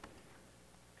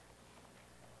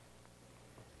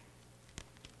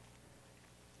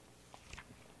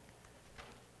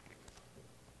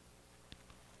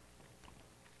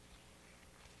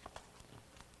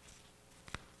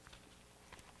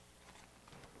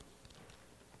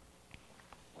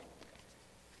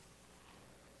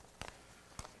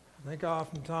think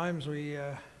oftentimes we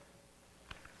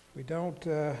don't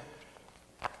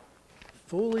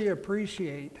fully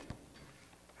appreciate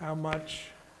how much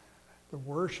the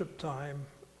worship time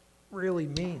really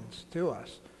means to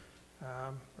us,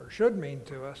 or should mean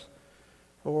to us,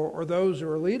 or those who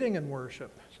are leading in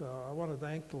worship. So I want to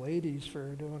thank the ladies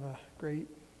for doing a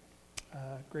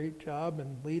great job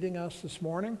in leading us this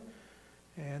morning.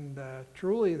 And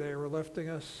truly they were lifting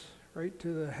us right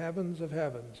to the heavens of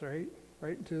heavens, right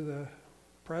into the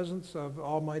presence of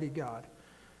Almighty God.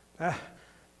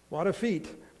 What a feat.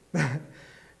 And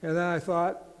then I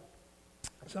thought,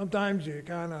 sometimes you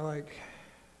kind of like,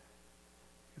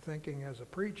 you're thinking as a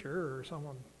preacher or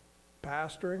someone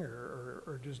pastoring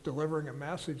or just delivering a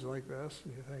message like this,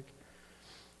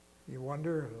 you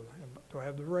wonder, do I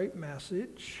have the right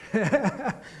message?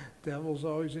 Devil's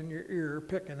always in your ear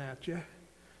picking at you.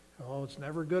 Oh, it's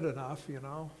never good enough,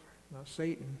 not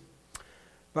Satan.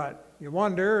 But you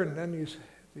wonder, and then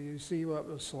you see what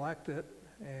was selected,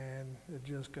 and it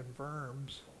just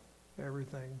confirms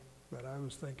everything that I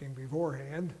was thinking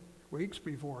beforehand, weeks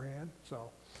beforehand.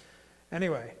 So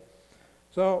anyway,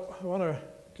 I want to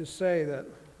just say that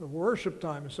the worship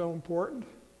time is so important.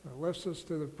 It lifts us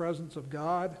to the presence of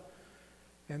God.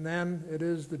 And then it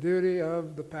is the duty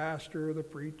of the pastor, the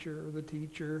preacher, the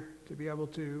teacher to be able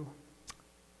to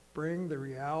bring the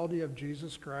reality of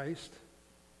Jesus Christ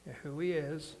and who he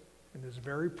is in his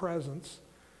very presence.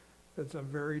 It's a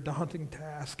very daunting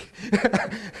task,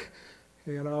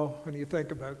 when you think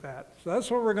about that. So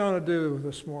that's what we're going to do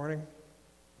this morning.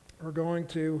 We're going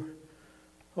to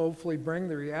hopefully bring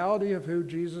the reality of who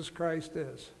Jesus Christ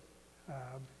is.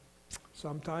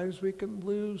 Sometimes we can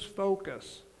lose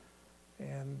focus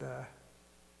and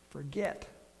forget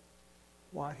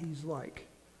what he's like.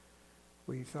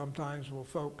 We sometimes will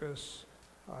focus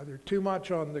either too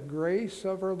much on the grace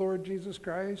of our Lord Jesus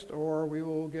Christ, or we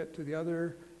will get to the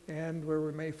other end where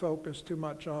we may focus too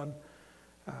much on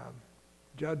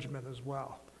judgment as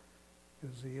well.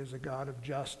 Because he is a God of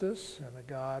justice and a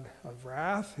God of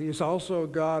wrath. He is also a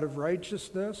God of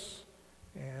righteousness,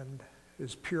 and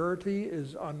his purity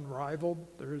is unrivaled.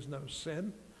 There is no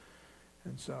sin.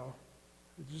 And so,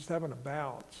 just having a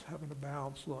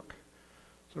balanced look.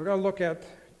 So we're going to look at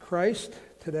Christ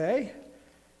today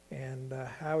and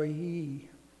how he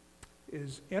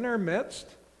is in our midst,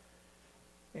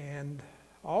 and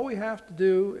all we have to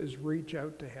do is reach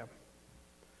out to him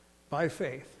by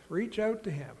faith. Reach out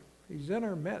to him. He's in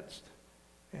our midst,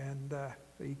 and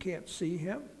you can't see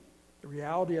him. The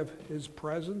reality of his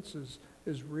presence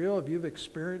is real. If you've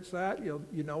experienced that, you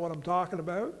know what I'm talking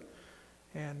about.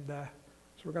 And so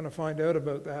we're going to find out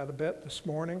about that a bit this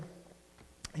morning.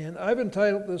 And I've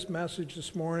entitled this message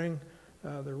this morning,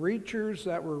 The Reachers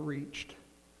That Were Reached.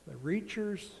 The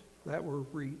Reachers That Were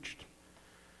Reached.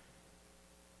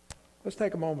 Let's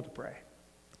take a moment to pray.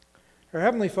 Our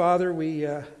Heavenly Father, we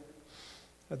are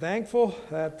thankful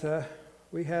that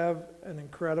we have an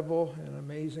incredible and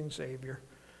amazing Savior.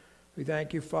 We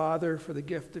thank you, Father, for the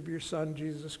gift of your Son,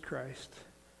 Jesus Christ.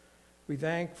 We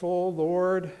thankful,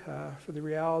 Lord, for the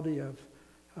reality of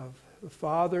the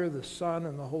Father, the Son,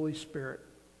 and the Holy Spirit,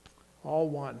 all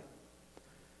one.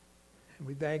 And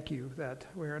we thank you that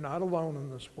we are not alone in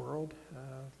this world.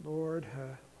 Lord,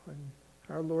 when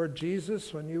our Lord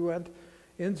Jesus, when you went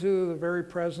into the very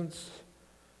presence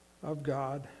of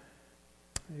God,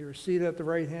 you were seated at the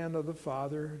right hand of the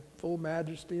Father, full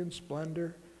majesty and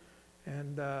splendor.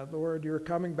 And Lord, you're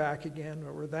coming back again.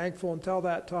 But we're thankful until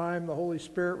that time the Holy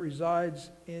Spirit resides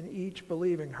in each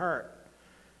believing heart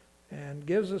and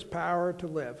gives us power to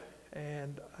live.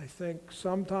 And I think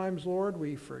sometimes, Lord,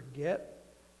 we forget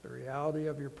the reality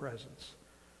of your presence.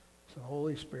 So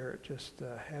Holy Spirit, just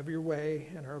have your way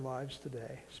in our lives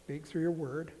today. Speak through your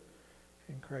word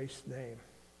in Christ's name.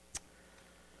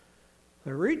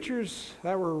 The reachers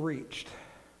that were reached.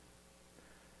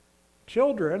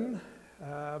 Children,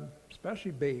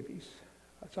 especially babies.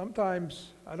 Sometimes,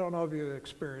 I don't know if you've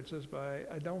experienced this, but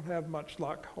I don't have much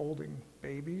luck holding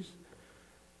babies.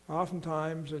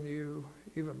 Oftentimes, when you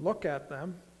even look at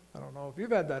them, I don't know if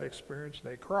you've had that experience,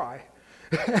 they cry.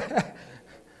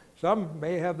 Some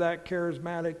may have that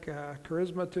charismatic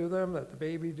charisma to them that the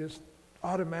baby just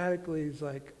automatically is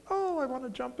like, oh, I want to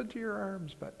jump into your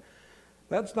arms. But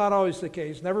that's not always the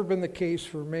case. Never been the case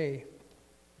for me.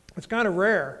 It's kind of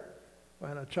rare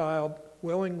when a child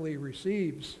willingly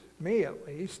receives me, at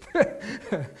least.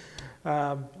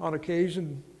 On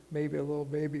occasion, maybe a little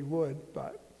baby would,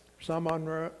 but for some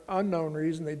unknown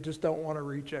reason, they just don't want to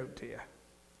reach out to you.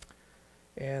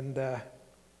 And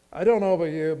I don't know about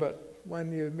you, but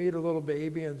when you meet a little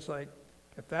baby and it's like,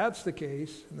 if that's the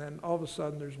case, and then all of a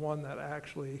sudden there's one that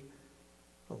actually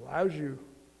allows you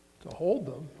to hold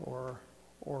them or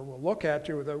will look at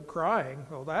you without crying,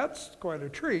 well, that's quite a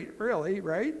treat, really,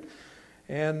 right?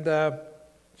 And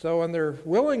so when they're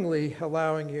willingly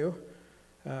allowing you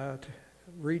to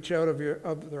reach out of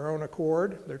their own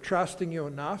accord, they're trusting you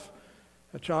enough.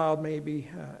 A child may be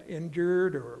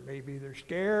injured, or maybe they're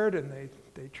scared, and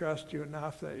they trust you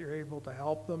enough that you're able to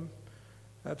help them.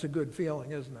 That's a good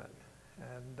feeling, isn't it?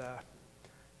 And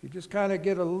you just kind of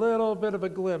get a little bit of a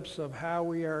glimpse of how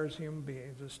we are as human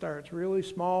beings. It starts really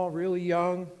small, really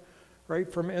young,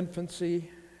 right from infancy,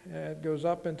 and it goes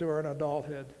up into our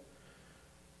adulthood.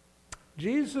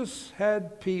 Jesus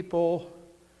had people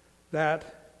that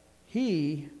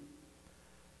he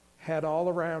had all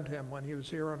around him when he was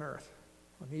here on earth.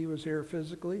 When he was here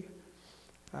physically,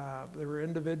 there were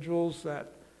individuals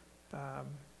that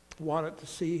wanted to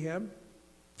see him.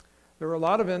 There were a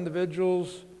lot of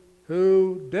individuals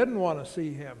who didn't want to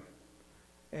see him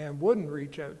and wouldn't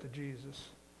reach out to Jesus.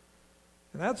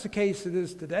 And that's the case it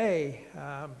is today,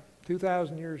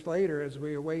 2,000 years later, as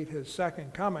we await his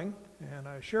second coming. And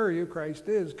I assure you, Christ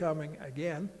is coming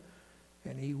again,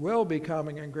 and he will be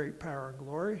coming in great power and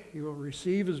glory. He will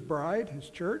receive his bride, his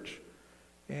church,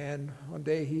 and one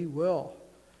day he will.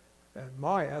 And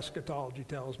my eschatology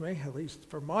tells me, at least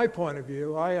from my point of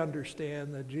view, I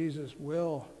understand that Jesus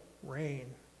will reign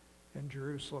in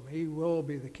Jerusalem. He will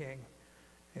be the king,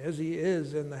 as he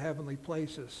is in the heavenly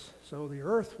places. So the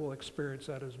earth will experience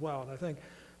that as well. And I think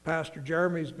Pastor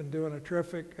Jeremy's been doing a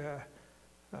terrific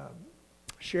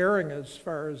sharing as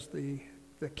far as the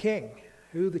king,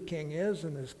 who the king is,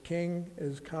 and his king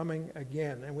is coming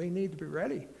again. And we need to be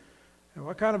ready. And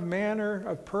what kind of manner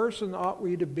of person ought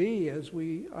we to be as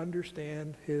we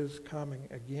understand his coming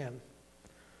again?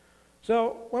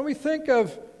 So when we think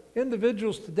of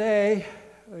individuals today,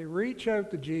 they reach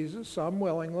out to Jesus, some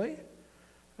willingly,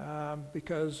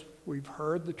 because we've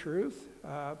heard the truth.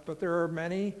 But there are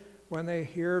many, when they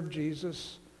hear of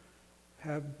Jesus,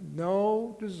 have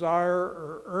no desire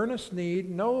or earnest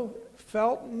need, no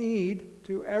felt need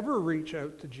to ever reach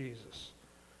out to Jesus.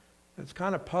 It's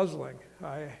kind of puzzling.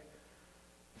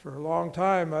 For a long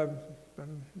time, I've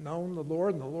been known the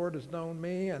Lord, and the Lord has known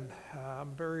me, and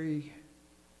I'm very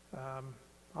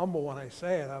humble when I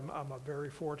say it. I'm a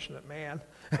very fortunate man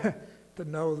to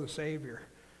know the Savior,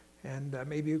 and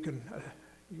maybe you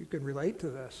can relate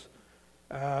to this.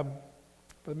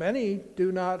 But many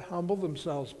do not humble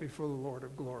themselves before the Lord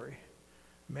of glory.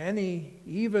 Many,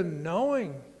 even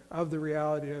knowing of the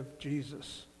reality of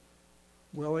Jesus,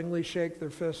 willingly shake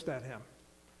their fist at him,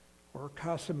 or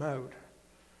cuss him out,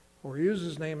 or use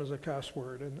his name as a cuss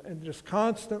word. And just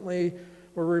constantly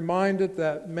we're reminded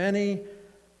that many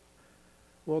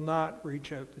will not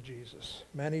reach out to Jesus.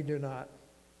 Many do not.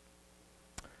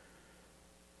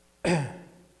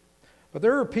 But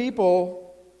there are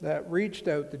people that reached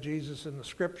out to Jesus in the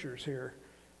scriptures here.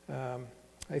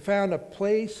 They found a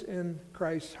place in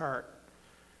Christ's heart.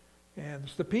 And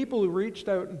it's the people who reached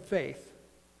out in faith,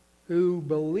 who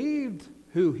believed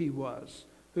who he was,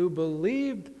 who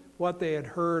believed what they had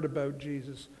heard about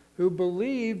Jesus, who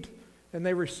believed, and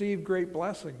they received great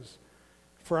blessings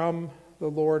from the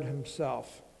Lord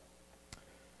himself.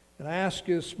 And I ask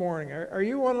you this morning, are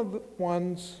you one of the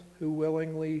ones who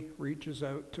willingly reaches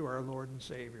out to our Lord and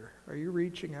Savior? Are you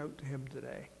reaching out to him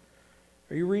today?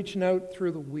 Are you reaching out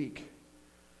through the week?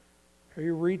 Are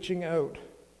you reaching out?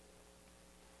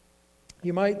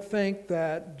 You might think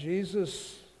that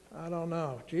Jesus, I don't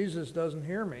know, Jesus doesn't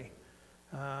hear me.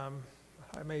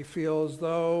 I may feel as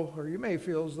though, or you may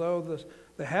feel as though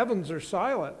the heavens are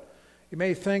silent. You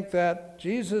may think that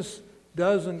Jesus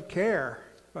doesn't care.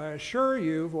 But I assure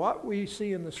you, what we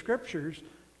see in the scriptures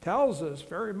tells us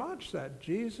very much that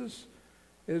Jesus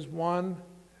is one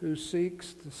who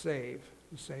seeks to save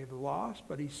the lost,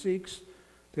 but he seeks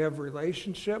to have a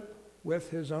relationship with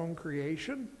his own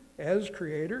creation as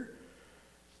creator,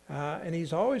 and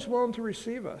he's always willing to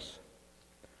receive us.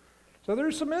 So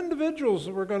there's some individuals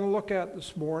that we're going to look at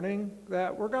this morning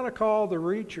that we're going to call the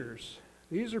reachers.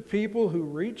 These are people who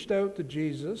reached out to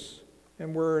Jesus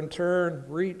and were in turn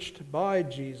reached by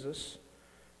Jesus.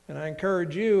 And I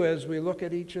encourage you, as we look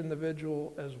at each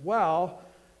individual as well,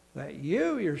 that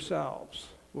you yourselves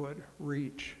would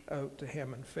reach out to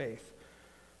him in faith.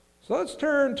 So let's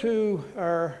turn to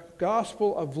our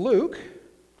Gospel of Luke.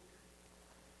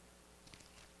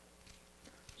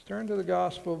 Let's turn to the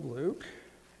Gospel of Luke.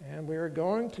 And we are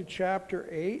going to chapter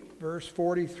 8, verse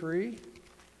 43.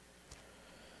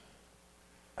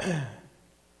 And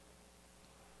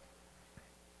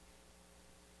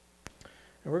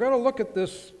we're going to look at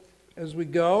this as we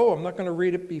go. I'm not going to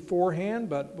read it beforehand,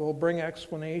 but we'll bring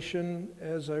explanation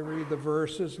as I read the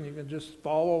verses, and you can just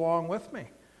follow along with me.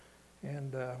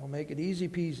 And we'll make it easy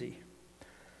peasy.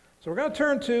 So we're going to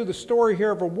turn to the story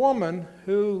here of a woman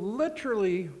who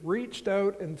literally reached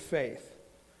out in faith.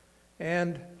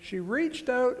 And she reached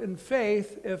out in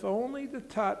faith if only to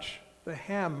touch the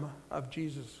hem of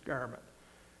Jesus' garment.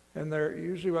 And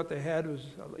usually what they had was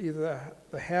either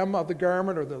the hem of the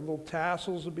garment or the little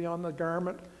tassels would be on the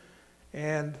garment.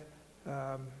 And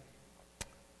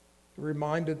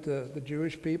reminded the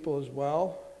Jewish people as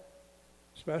well,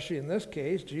 especially in this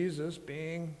case, Jesus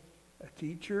being a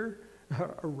teacher,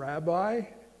 a rabbi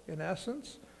in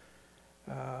essence,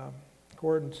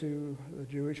 according to the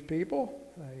Jewish people.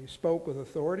 He spoke with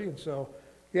authority. And so,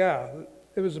 yeah,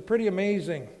 it was pretty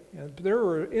amazing. And there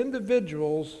were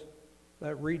individuals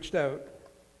that reached out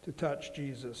to touch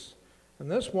Jesus. And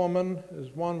this woman is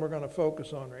one we're going to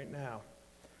focus on right now.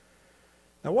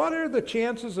 Now, what are the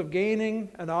chances of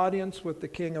gaining an audience with the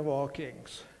King of all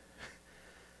kings?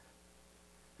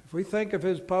 If we think of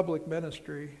his public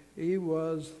ministry, he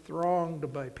was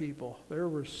thronged by people. There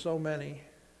were so many.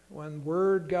 When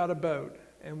word got about,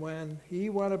 and when he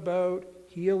went about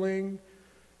healing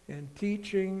and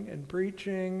teaching and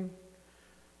preaching,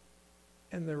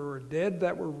 and there were dead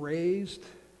that were raised,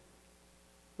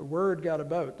 the word got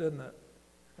about, didn't it?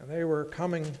 And they were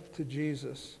coming to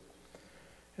Jesus.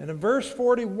 And in verse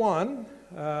 41,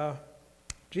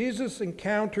 Jesus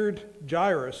encountered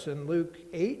Jairus in Luke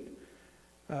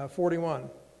 8:41.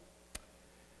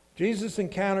 Jesus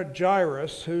encountered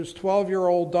Jairus, whose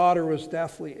 12-year-old daughter was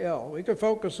deathly ill. We could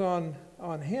focus on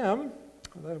him.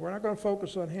 We're not going to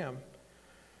focus on him.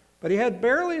 But he had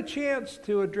barely a chance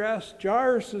to address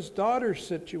Jairus' daughter's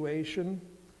situation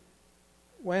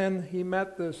when he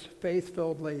met this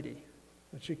faith-filled lady.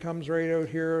 And she comes right out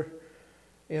here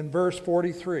in verse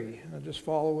 43. Now just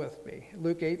follow with me.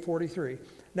 Luke 8:43.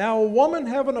 Now a woman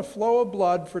having a flow of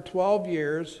blood for 12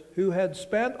 years, who had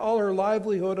spent all her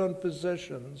livelihood on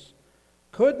physicians,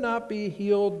 could not be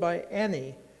healed by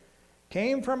any,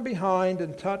 came from behind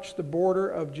and touched the border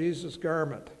of Jesus'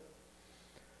 garment.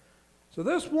 So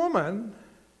this woman,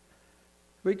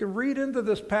 we can read into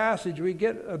this passage, we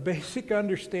get a basic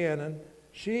understanding.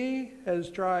 She has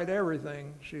tried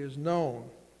everything she has known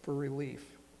for relief.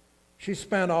 She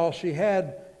spent all she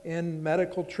had in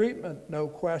medical treatment, no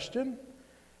question.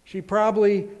 She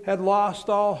probably had lost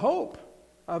all hope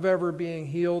of ever being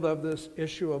healed of this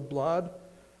issue of blood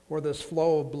or this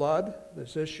flow of blood,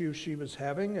 this issue she was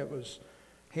having. It was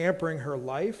hampering her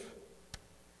life.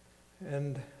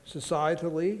 And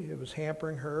societally, it was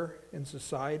hampering her in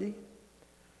society.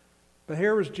 But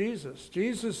here was Jesus.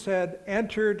 Jesus had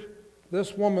entered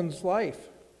this woman's life.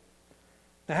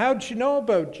 Now, how did she know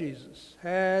about Jesus?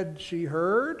 Had she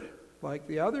heard, like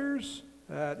the others,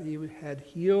 that he had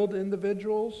healed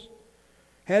individuals?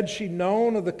 Had she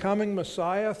known of the coming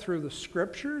Messiah through the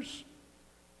Scriptures,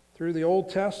 through the Old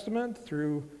Testament,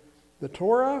 through the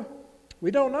Torah?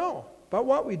 We don't know. But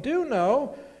what we do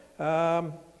know,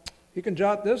 you can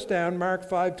jot this down, Mark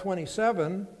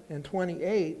 5:27 and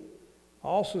 28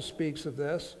 also speaks of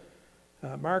this.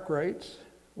 Mark writes,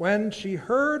 when she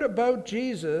heard about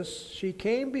Jesus, she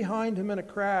came behind him in a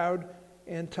crowd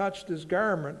and touched his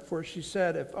garment, for she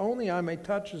said, if only I may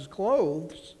touch his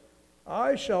clothes,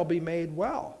 I shall be made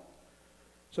well.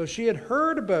 So she had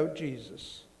heard about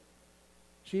Jesus.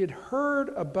 She had heard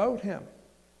about him.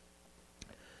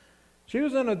 She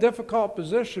was in a difficult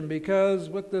position because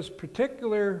with this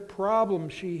particular problem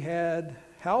she had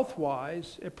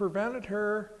health-wise, it prevented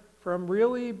her from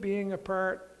really being a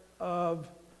part of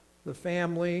the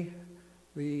family,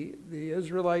 the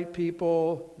Israelite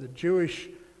people, the Jewish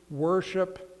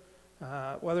worship,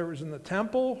 whether it was in the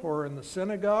temple or in the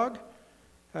synagogue.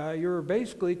 You were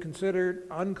basically considered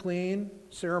unclean,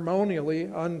 ceremonially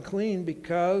unclean,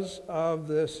 because of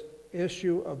this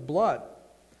issue of blood.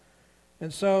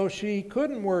 And so she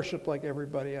couldn't worship like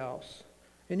everybody else.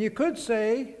 And you could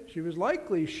say she was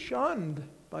likely shunned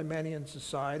by many in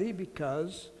society,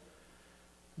 because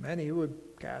many would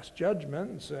cast judgment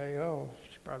and say, oh,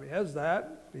 she probably has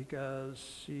that because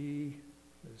she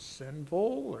is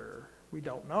sinful, or we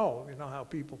don't know. You know how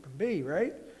people can be,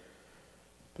 right?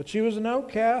 But she was an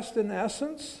outcast in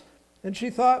essence, and she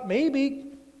thought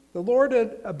maybe the Lord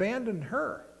had abandoned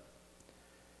her.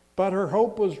 But her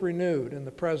hope was renewed in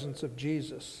the presence of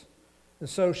Jesus. And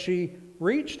so she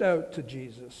reached out to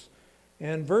Jesus.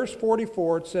 In verse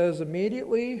 44, it says,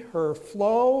 immediately her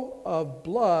flow of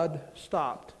blood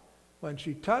stopped. When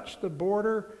she touched the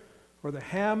border or the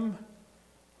hem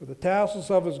or the tassels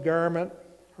of his garment,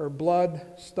 her blood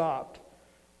stopped.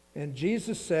 And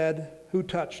Jesus said, "Who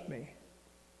touched me?"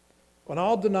 When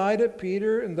all denied it,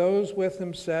 Peter and those with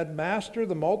him said, "Master,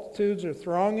 the multitudes are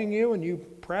thronging you, and you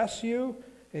press you,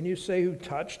 and you say, 'Who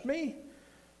touched me?'"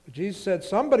 But Jesus said,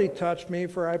 "Somebody touched me,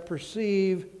 for I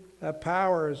perceive that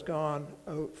power has gone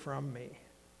out from me."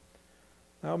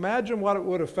 Now imagine what it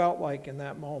would have felt like in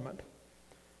that moment.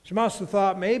 She must have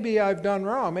thought, maybe I've done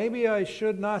wrong. Maybe I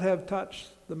should not have touched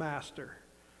the Master.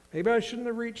 Maybe I shouldn't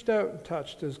have reached out and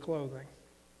touched his clothing.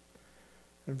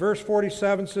 And verse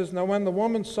 47 says, "Now when the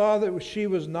woman saw that she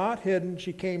was not hidden,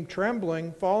 she came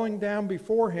trembling, falling down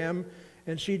before him,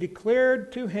 and she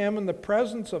declared to him in the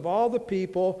presence of all the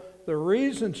people the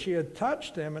reason she had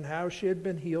touched him and how she had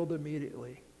been healed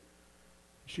immediately."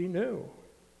 She knew.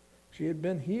 She had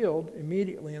been healed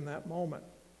immediately in that moment.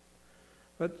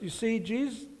 But you see,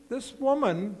 this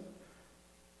woman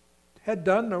had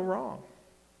done no wrong.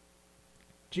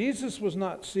 Jesus was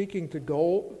not seeking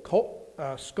to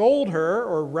scold her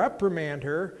or reprimand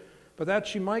her, but that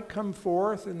she might come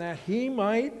forth and that he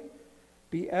might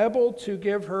be able to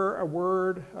give her a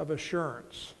word of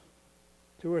assurance,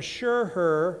 to assure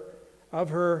her of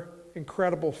her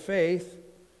incredible faith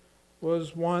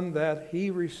was one that he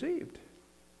received.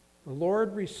 The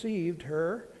Lord received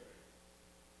her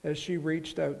as she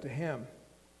reached out to him.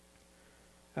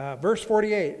 Verse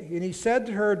 48, "And he said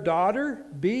to her, 'Daughter,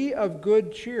 be of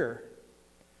good cheer.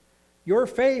 Your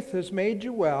faith has made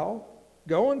you well.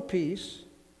 Go in peace.'"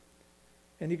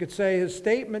 And you could say his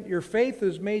statement, "Your faith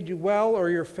has made you well," or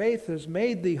 "Your faith has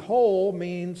made thee whole,"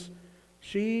 means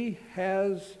she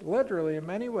has literally, in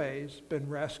many ways, been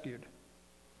rescued.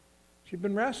 She'd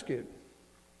been rescued.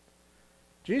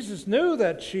 Jesus knew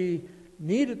that she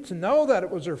needed to know that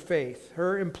it was her faith,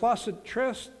 her implicit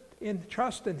trust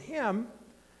in him,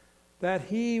 that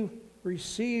he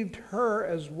received her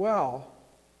as well.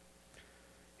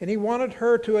 And he wanted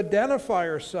her to identify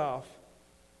herself.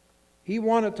 He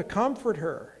wanted to comfort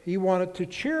her. He wanted to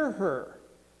cheer her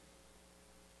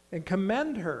and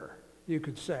commend her, you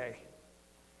could say.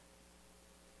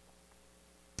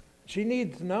 She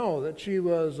needed to know that she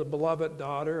was a beloved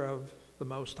daughter of the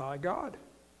Most High God.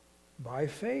 By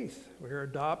faith, we are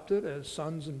adopted as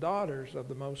sons and daughters of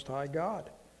the Most High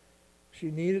God. She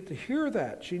needed to hear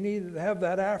that. She needed to have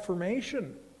that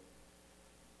affirmation.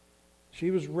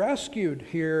 She was rescued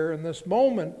here in this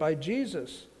moment by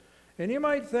Jesus. And you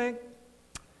might think,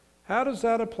 how does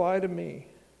that apply to me?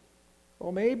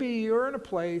 Well, maybe you're in a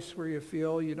place where you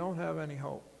feel you don't have any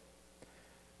hope.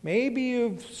 Maybe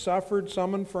you've suffered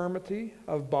some infirmity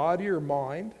of body or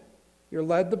mind. You're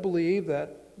led to believe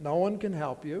that no one can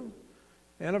help you.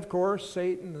 And of course,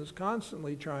 Satan is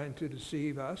constantly trying to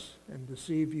deceive us and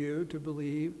deceive you to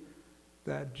believe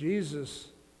that Jesus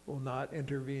will not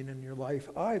intervene in your life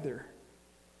either.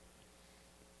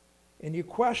 And you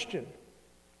question.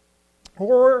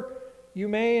 Or you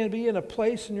may be in a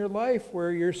place in your life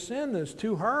where your sin is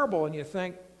too horrible and you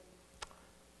think,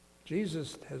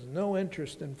 Jesus has no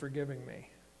interest in forgiving me.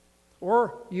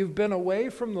 Or you've been away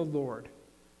from the Lord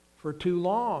for too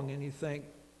long and you think,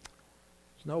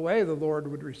 there's no way the Lord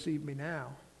would receive me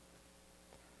now.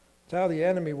 That's how the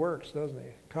enemy works, doesn't he?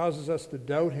 It causes us to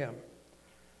doubt him.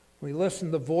 We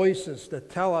listen to voices that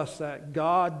tell us that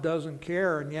God doesn't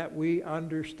care, and yet we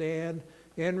understand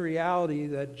in reality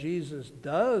that Jesus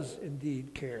does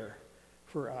indeed care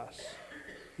for us.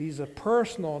 He's a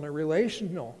personal and a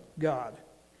relational God.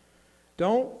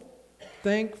 Don't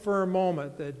think for a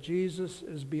moment that Jesus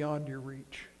is beyond your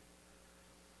reach.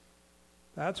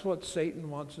 That's what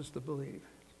Satan wants us to believe.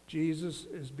 Jesus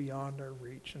is beyond our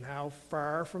reach. And how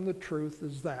far from the truth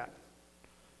is that?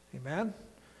 Amen?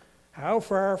 How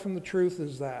far from the truth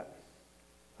is that?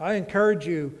 I encourage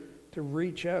you to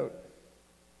reach out.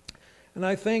 And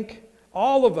I think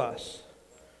all of us,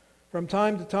 from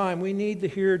time to time, we need to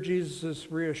hear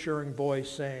Jesus' reassuring voice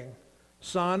saying,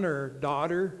 "Son or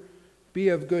daughter, be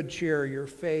of good cheer. Your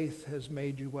faith has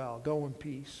made you well. Go in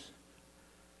peace."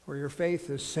 Or your faith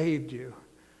has saved you.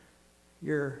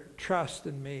 Your trust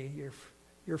in me,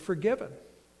 you're forgiven.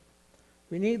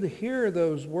 We need to hear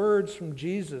those words from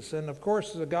Jesus. And of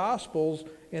course, the Gospels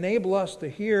enable us to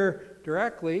hear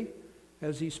directly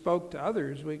as he spoke to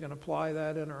others. We can apply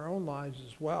that in our own lives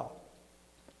as well.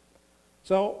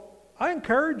 So I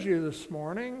encourage you this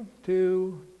morning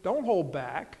to don't hold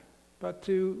back, but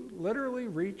to literally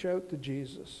reach out to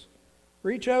Jesus.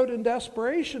 Reach out in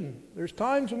desperation. There's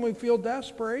times when we feel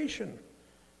desperation.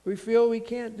 We feel we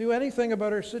can't do anything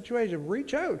about our situation.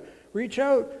 Reach out. Reach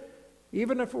out.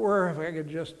 Even if I could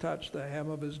just touch the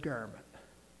hem of his garment.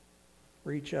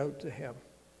 Reach out to him.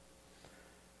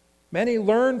 Many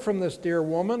learned from this dear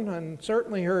woman, and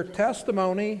certainly her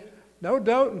testimony no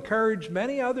doubt encouraged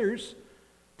many others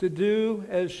to do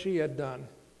as she had done.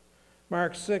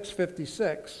 Mark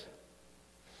 6:56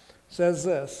 says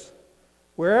this,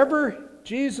 "Wherever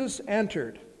Jesus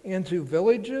entered, into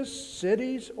villages,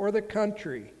 cities, or the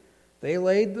country, they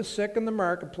laid the sick in the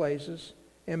marketplaces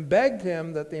and begged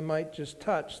him that they might just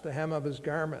touch the hem of his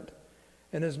garment.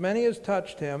 And as many as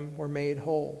touched him were made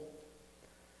whole."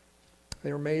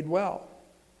 They were made well.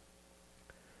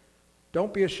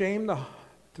 Don't be ashamed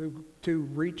to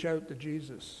reach out to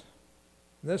Jesus.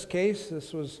 In this case,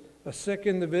 this was a sick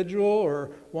individual or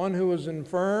one who was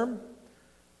infirm.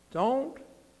 Don't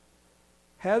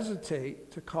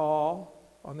hesitate to call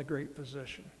on the great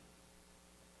physician.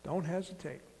 Don't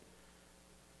hesitate.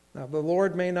 Now, the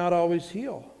Lord may not always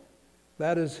heal.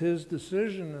 That is his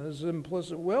decision, his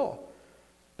implicit will.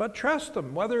 But trust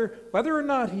him, whether or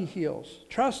not he heals.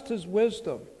 Trust his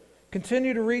wisdom.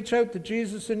 Continue to reach out to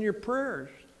Jesus in your prayers.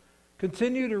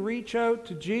 Continue to reach out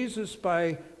to Jesus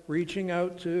by reaching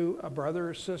out to a brother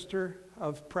or sister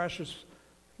of precious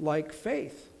like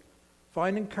faith.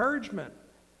 Find encouragement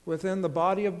within the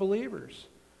body of believers.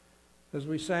 As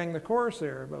we sang the chorus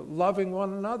there about loving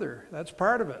one another, that's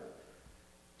part of it.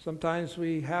 Sometimes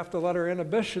we have to let our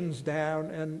inhibitions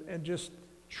down and just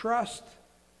trust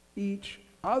each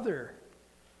other.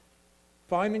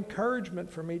 Find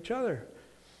encouragement from each other.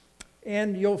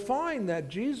 And you'll find that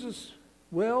Jesus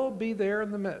will be there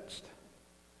in the midst.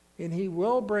 And he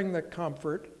will bring the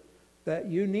comfort that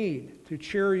you need to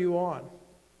cheer you on.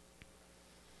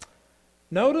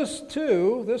 Notice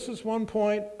too, this is one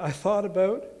point I thought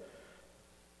about,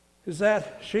 is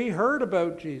that she heard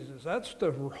about Jesus. That's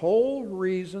the whole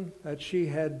reason that she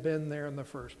had been there in the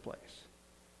first place.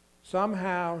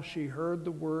 Somehow she heard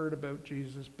the word about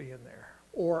Jesus being there,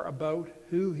 or about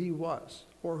who he was,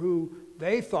 or who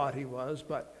they thought he was,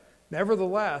 but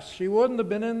nevertheless, she wouldn't have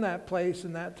been in that place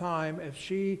in that time if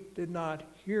she did not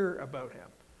hear about him.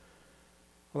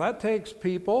 Well, that takes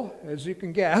people, as you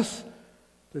can guess,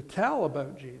 to tell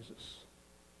about Jesus.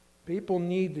 People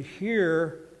need to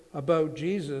hear about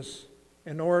Jesus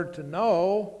in order to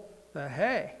know that,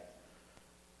 hey,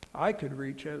 I could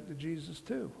reach out to Jesus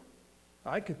too.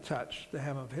 I could touch the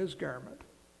hem of his garment.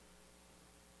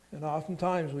 And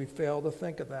oftentimes we fail to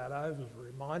think of that. I was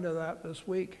reminded of that this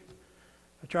week.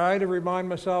 I try to remind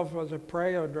myself as I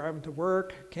pray. I'm driving to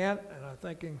work, and I'm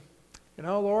thinking,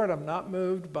 Lord, I'm not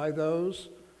moved by those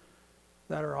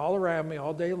that are all around me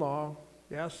all day long.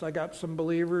 Yes, I got some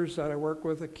believers that I work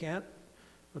with at Kent,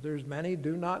 but there's many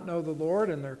do not know the Lord,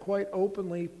 and they're quite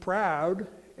openly proud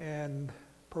and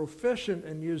proficient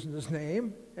in using his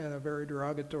name in a very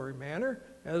derogatory manner,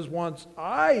 as once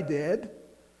I did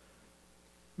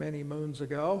many moons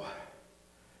ago.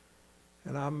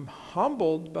 And I'm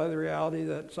humbled by the reality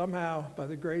that somehow, by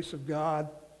the grace of God,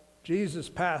 Jesus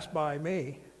passed by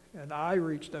me, and I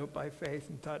reached out by faith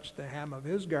and touched the hem of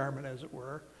his garment, as it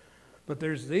were. But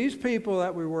there's these people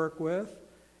that we work with,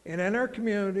 and in our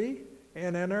community,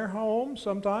 and in our home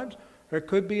sometimes. There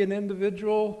could be an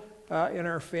individual in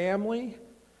our family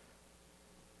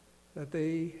that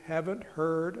they haven't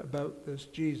heard about this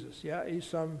Jesus. Yeah, he's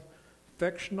some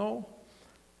fictional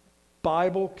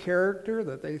Bible character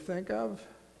that they think of.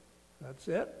 That's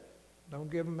it.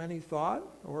 Don't give him any thought,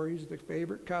 or he's the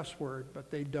favorite cuss word, but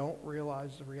they don't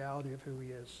realize the reality of who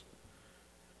he is.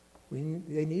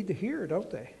 They need to hear, don't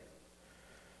they?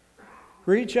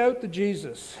 Reach out to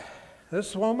Jesus.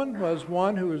 This woman was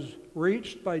one who was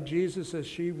reached by Jesus as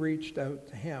she reached out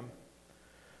to him.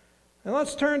 And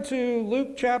let's turn to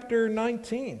Luke chapter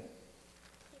 19.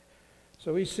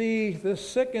 So we see this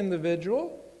sick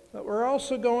individual, but we're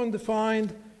also going to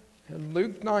find in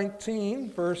Luke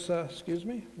 19, verse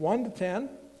 1 to 10,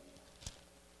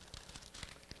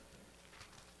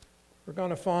 we're going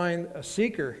to find a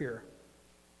seeker here.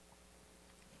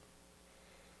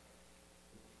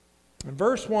 In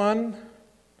verse 1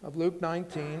 of Luke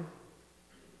 19,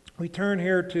 we turn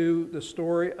here to the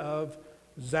story of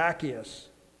Zacchaeus.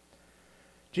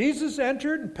 Jesus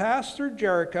entered and passed through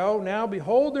Jericho. Now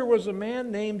behold, there was a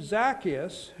man named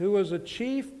Zacchaeus, who was a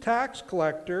chief tax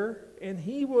collector, and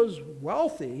he was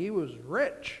wealthy. He was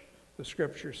rich, the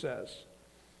scripture says.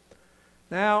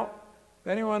 Now, if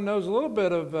anyone knows a little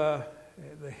bit of the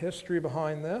history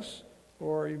behind this,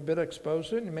 or you've been exposed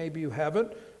to it, and maybe you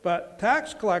haven't, but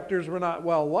tax collectors were not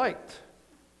well liked.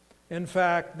 In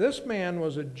fact, this man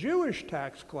was a Jewish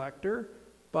tax collector,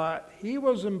 but he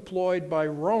was employed by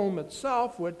Rome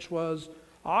itself, which was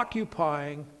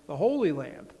occupying the Holy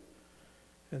Land.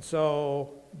 And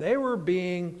so they were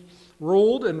being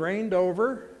ruled and reigned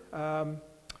over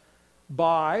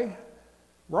by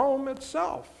Rome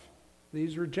itself.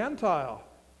 These were Gentile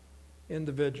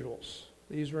individuals.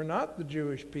 These were not the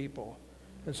Jewish people.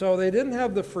 And so they didn't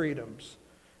have the freedoms.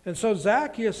 And so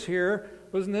Zacchaeus here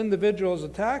was an individual as a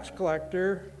tax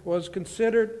collector, was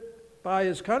considered by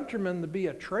his countrymen to be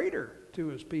a traitor to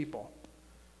his people.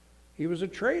 He was a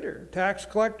traitor. Tax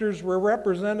collectors were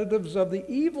representatives of the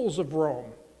evils of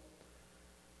Rome.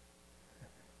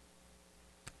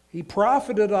 He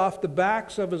profited off the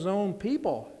backs of his own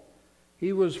people.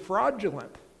 He was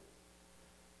fraudulent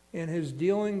in his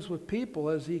dealings with people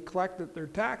as he collected their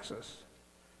taxes.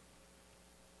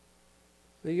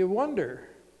 So you wonder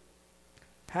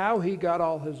how he got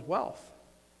all his wealth.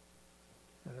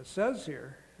 And it says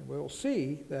here, and we'll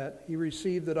see, that he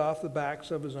received it off the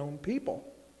backs of his own people.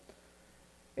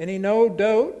 And he no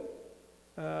doubt,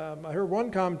 I heard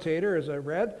one commentator as I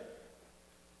read,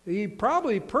 he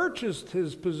probably purchased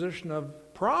his position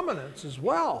of prominence as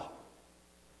well.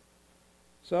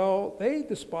 So they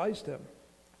despised him.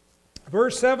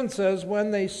 Verse 7 says,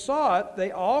 when they saw it,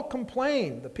 they all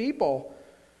complained, the people,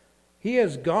 he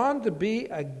has gone to be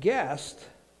a guest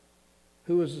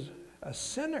who is a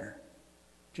sinner.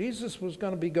 Jesus was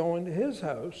going to be going to his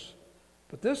house,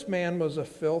 but this man was a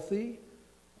filthy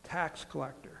tax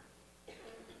collector.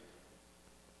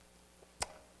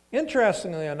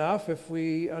 Interestingly enough, if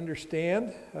we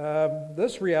understand,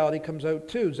 this reality comes out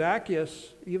too. Zacchaeus,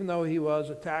 even though he was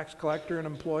a tax collector and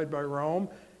employed by Rome,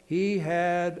 he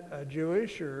had a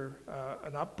Jewish or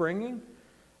an upbringing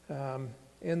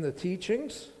in the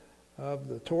teachings of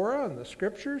the Torah and the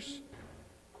Scriptures.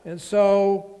 And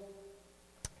so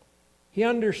he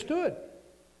understood.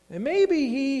 And maybe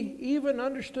he even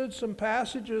understood some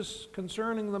passages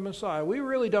concerning the Messiah. We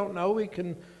really don't know. We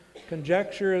can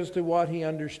conjecture as to what he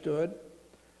understood.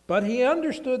 But he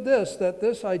understood this, that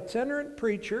this itinerant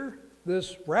preacher,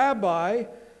 this rabbi,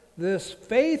 this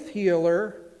faith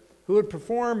healer who would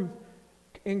perform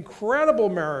incredible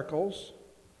miracles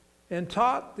and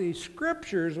taught the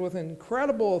Scriptures with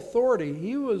incredible authority,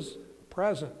 he was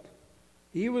present.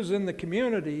 He was in the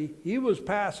community. He was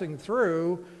passing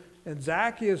through. And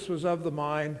Zacchaeus was of the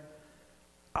mind,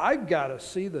 I've got to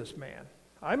see this man.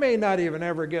 I may not even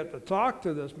ever get to talk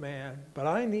to this man, but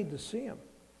I need to see him.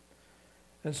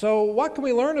 And so what can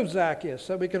we learn of Zacchaeus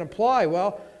that we can apply?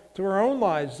 Well, to our own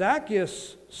lives.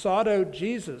 Zacchaeus sought out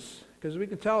Jesus because we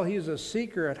can tell he's a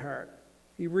seeker at heart.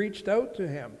 He reached out to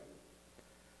him.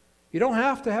 You don't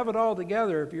have to have it all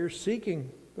together if you're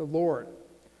seeking the Lord.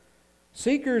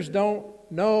 Seekers don't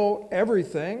know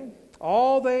everything.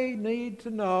 All they need to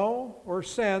know or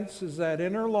sense is that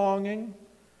inner longing,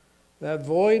 that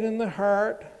void in the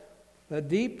heart, that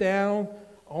deep down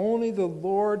only the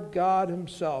Lord God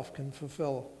himself can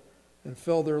fulfill and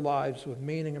fill their lives with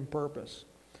meaning and purpose.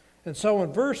 And so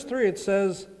in verse 3 it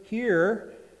says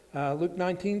here, Luke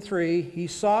 19:3, he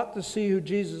sought to see who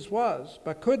Jesus was,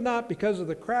 but could not because of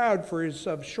the crowd, for he is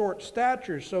of short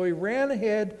stature. So he ran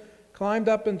ahead, climbed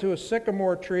up into a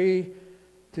sycamore tree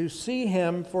to see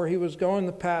him, for he was going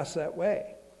to pass that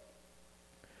way.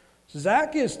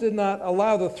 Zacchaeus did not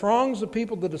allow the throngs of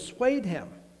people to dissuade him.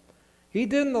 He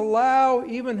didn't allow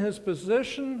even his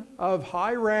position of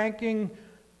high-ranking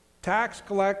tax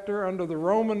collector under the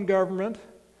Roman government,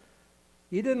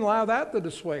 he didn't allow that to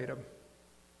dissuade him.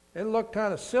 It looked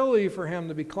kind of silly for him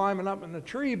to be climbing up in the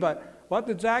tree, but what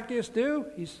did Zacchaeus do?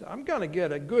 He said, I'm going to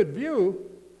get a good view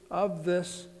of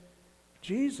this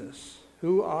Jesus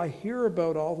who I hear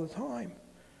about all the time.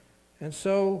 And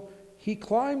so he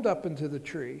climbed up into the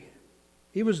tree.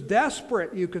 He was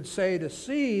desperate, you could say, to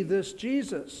see this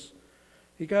Jesus,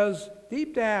 because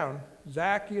deep down,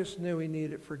 Zacchaeus knew he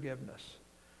needed forgiveness.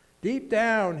 Deep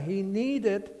down, he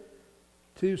needed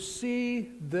to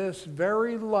see this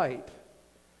very light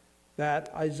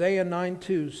that Isaiah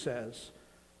 9:2 says.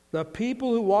 The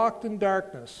people who walked in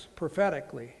darkness,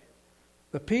 prophetically,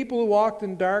 the people who walked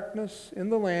in darkness in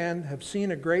the land have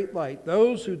seen a great light.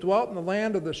 Those who dwelt in the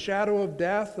land of the shadow of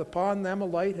death, upon them a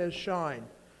light has shined.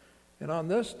 And on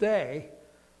this day,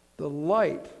 the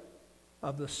light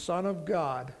of the Son of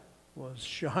God was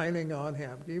shining on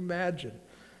him. Can you imagine?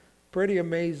 Pretty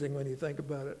amazing when you think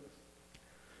about it.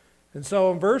 And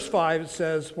so in verse 5 it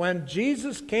says, when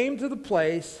Jesus came to the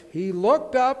place, he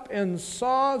looked up and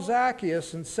saw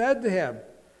Zacchaeus and said to him,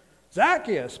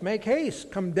 Zacchaeus, make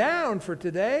haste, come down, for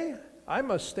today I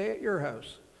must stay at your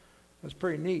house. That's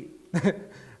pretty neat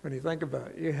when you think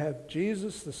about it. You have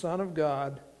Jesus, the Son of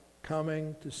God,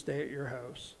 coming to stay at your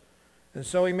house. And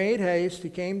so he made haste, he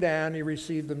came down, he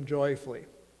received them joyfully.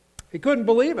 He couldn't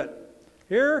believe it.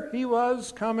 Here he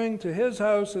was coming to his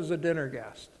house as a dinner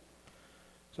guest.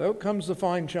 So comes the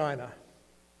fine china.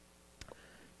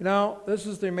 You know, this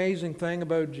is the amazing thing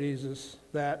about Jesus,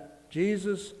 that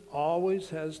Jesus always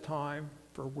has time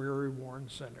for weary, worn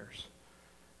sinners.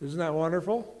 Isn't that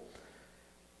wonderful?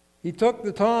 He took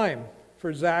the time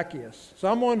for Zacchaeus,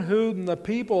 someone whom the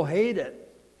people hated.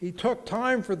 He took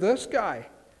time for this guy.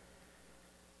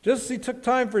 Just as he took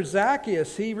time for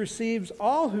Zacchaeus, he receives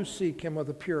all who seek him with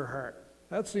a pure heart.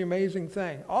 That's the amazing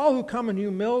thing. All who come in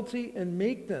humility and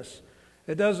meekness.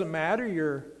 It doesn't matter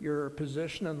your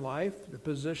position in life, the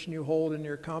position you hold in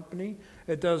your company.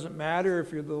 It doesn't matter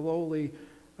if you're the lowly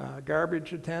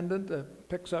garbage attendant that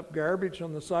picks up garbage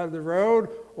on the side of the road,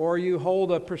 or you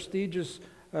hold a prestigious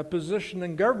position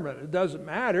in government. It doesn't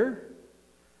matter,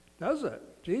 does it?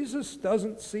 Jesus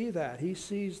doesn't see that. He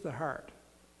sees the heart.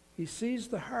 He sees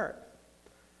the heart.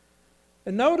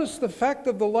 And notice the effect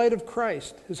of the light of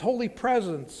Christ, his holy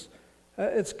presence.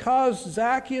 It's caused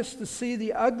Zacchaeus to see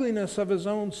the ugliness of his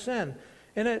own sin.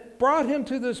 And it brought him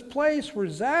to this place where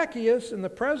Zacchaeus, in the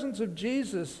presence of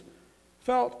Jesus,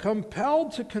 felt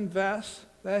compelled to confess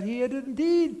that he had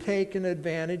indeed taken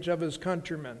advantage of his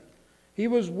countrymen. He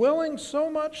was willing, so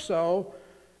much so,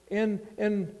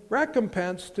 in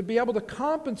recompense, to be able to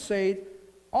compensate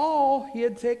all he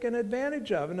had taken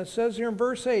advantage of. And it says here in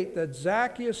verse 8 that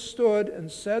Zacchaeus stood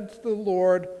and said to the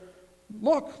Lord,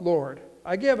 "Look, Lord,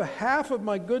 I give half of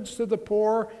my goods to the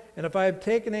poor, and if I have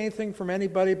taken anything from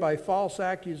anybody by false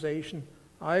accusation,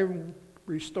 I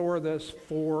restore this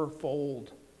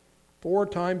fourfold." 4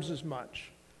 times as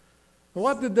much. And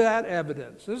what did that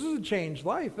evidence? This is a changed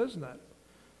life, isn't it?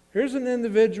 Here's an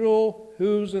individual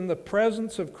who's in the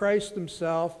presence of Christ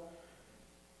himself,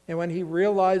 and when he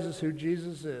realizes who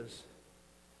Jesus is,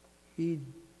 he's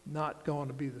not going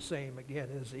to be the same again,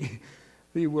 is he?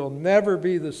 He will never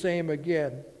be the same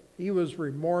again. He was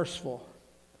remorseful.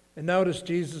 And notice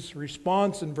Jesus'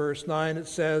 response in verse 9. It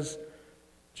says,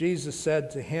 Jesus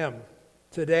said to him,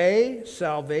 "Today,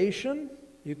 salvation,"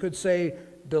 you could say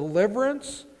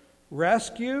deliverance,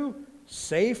 rescue,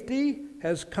 safety,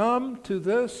 has come to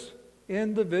this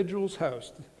individual's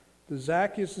house, to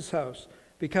Zacchaeus' house,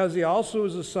 because he also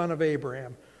is a son of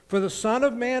Abraham. For the Son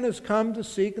of Man has come to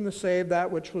seek and to save that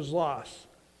which was lost.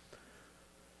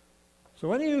 So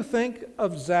when you think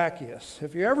of Zacchaeus,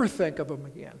 if you ever think of him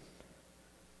again,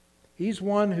 he's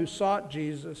one who sought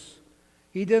Jesus.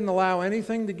 He didn't allow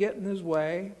anything to get in his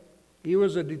way. He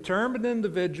was a determined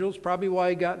individual. It's probably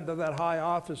why he got into that high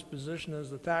office position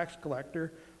as the tax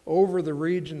collector over the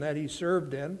region that he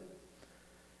served in.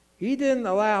 He didn't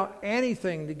allow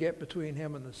anything to get between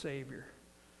him and the Savior.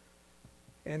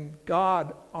 And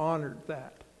God honored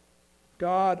that.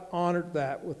 God honored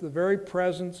that with the very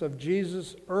presence of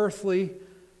Jesus earthly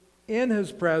in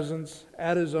his presence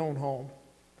at his own home.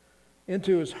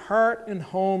 Into his heart and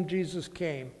home Jesus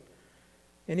came.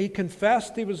 And he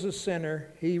confessed he was a sinner.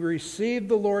 He received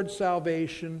the Lord's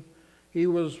salvation. He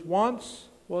was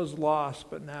lost,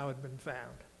 but now had been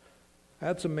found.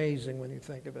 That's amazing when you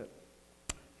think of it.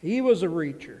 He was a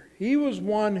reacher. He was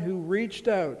one who reached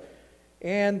out.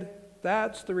 And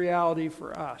that's the reality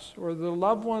for us, or the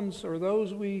loved ones, or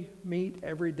those we meet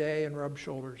every day and rub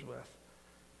shoulders with.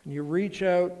 And you reach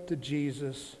out to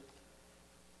Jesus.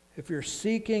 If you're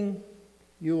seeking,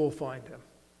 you will find him.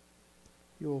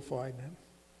 You will find him.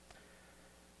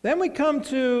 Then we come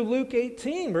to Luke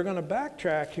 18. We're going to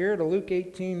backtrack here to Luke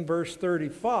 18, verse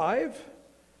 35.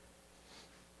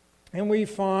 And we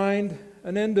find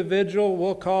an individual,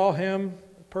 we'll call him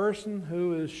a person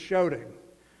who is shouting.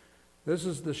 This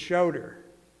is the shouter.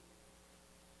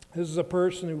 This is a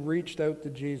person who reached out to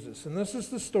Jesus. And this is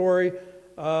the story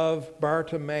of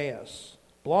Bartimaeus.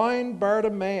 Blind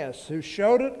Bartimaeus, who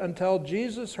shouted until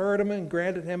Jesus heard him and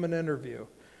granted him an interview.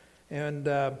 And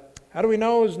how do we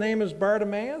know his name is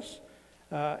Bartimaeus?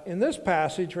 In this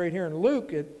passage right here in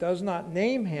Luke, it does not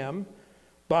name him,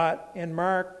 but in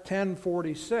Mark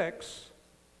 10:46,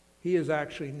 he is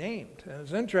actually named. And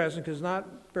it's interesting because not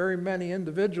very many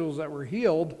individuals that were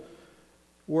healed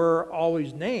were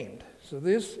always named. So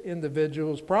this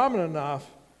individual is prominent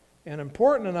enough and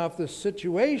important enough, this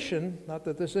situation, not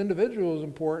that this individual is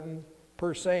important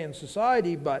per se in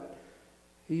society, but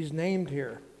he's named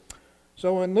here.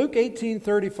 So in Luke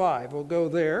 18:35, we'll go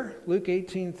there. Luke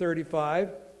 18:35,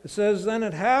 it says, "Then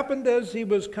it happened as he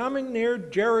was coming near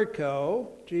Jericho,"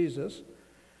 Jesus,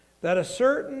 "that a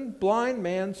certain blind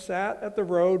man sat at the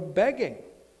road begging.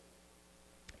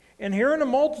 And hearing a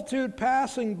multitude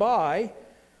passing by,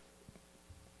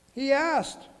 he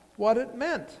asked what it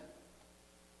meant.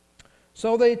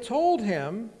 So they told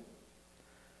him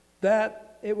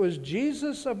that it was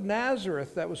Jesus of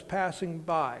Nazareth that was passing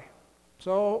by."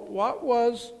 So what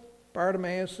was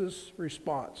Bartimaeus'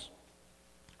 response?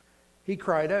 He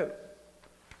cried out.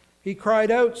 He cried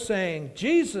out, saying,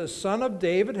 Jesus, Son of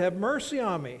David, have mercy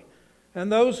on me.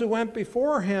 And those who went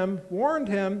before him warned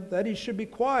him that he should be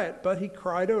quiet. But he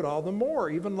cried out all the more,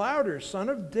 even louder, Son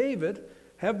of David,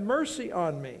 have mercy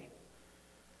on me.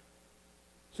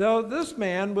 So this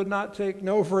man would not take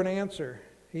no for an answer.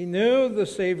 He knew the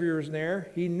Savior was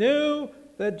near. He knew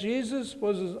that Jesus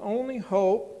was his only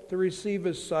hope to receive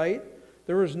his sight.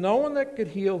 There was no one that could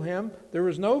heal him. There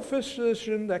was no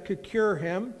physician that could cure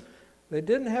him. They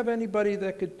didn't have anybody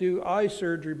that could do eye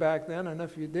surgery back then, and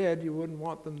if you did, you wouldn't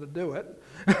want them to do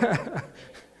it.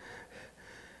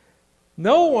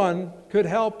 No one could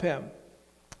help him.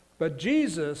 But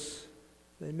Jesus,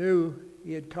 they knew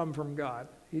he had come from God.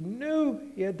 He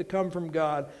knew he had to come from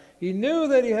God. He knew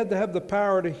that he had to have the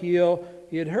power to heal.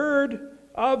 He had heard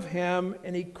of him,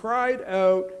 and he cried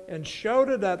out and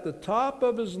shouted at the top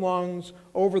of his lungs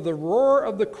over the roar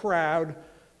of the crowd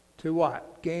to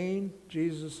what? Gain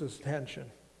Jesus' attention.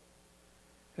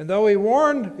 And though he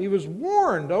was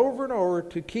warned over and over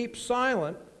to keep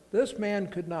silent, this man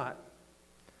could not.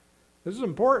 This is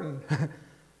important.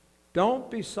 Don't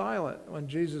be silent when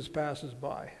Jesus passes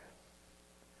by.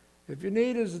 If you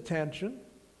need his attention,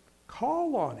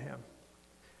 call on him.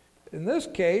 In this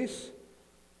case,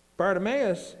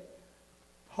 Bartimaeus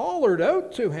hollered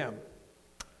out to him.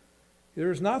 There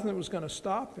was nothing that was going to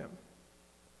stop him.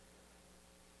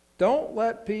 Don't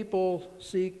let people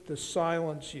seek to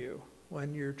silence you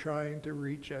when you're trying to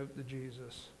reach out to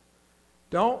Jesus.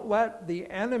 Don't let the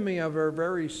enemy of our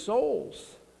very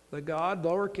souls, the God,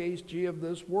 lowercase g, of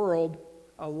this world,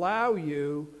 allow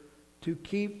you to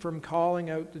keep from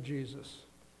calling out to Jesus.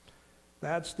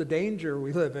 That's the danger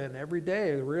we live in every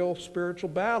day, the real spiritual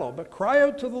battle. But cry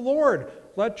out to the Lord.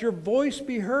 Let your voice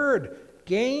be heard.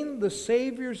 Gain the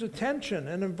Savior's attention.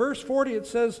 And in verse 40 it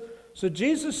says, so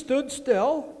Jesus stood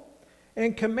still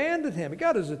and commanded him. He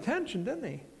got his attention, didn't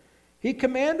he? He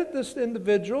commanded this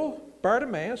individual,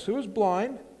 Bartimaeus, who was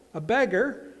blind, a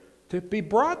beggar, to be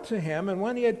brought to him. And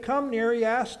when he had come near, he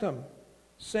asked him,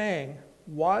 saying,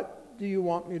 what do you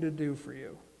want me to do for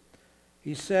you?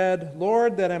 He said,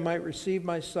 Lord, that I might receive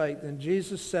my sight. Then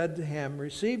Jesus said to him,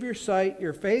 receive your sight,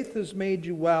 your faith has made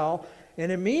you well.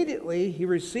 And immediately he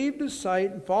received his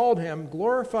sight and followed him,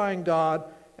 glorifying God.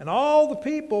 And all the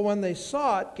people, when they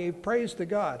saw it, gave praise to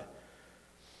God.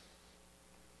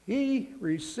 He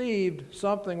received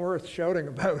something worth shouting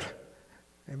about.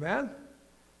 Amen?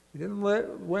 He didn't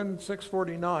win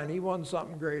 649. He won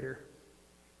something greater.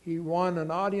 He won an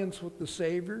audience with the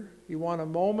Savior. He won a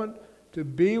moment to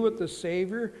be with the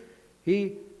Savior.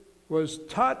 He was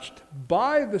touched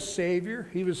by the Savior.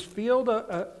 He was healed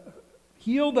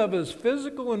of his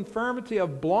physical infirmity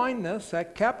of blindness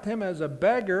that kept him as a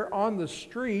beggar on the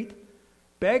street,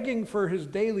 begging for his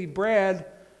daily bread,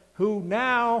 who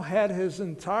now had his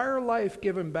entire life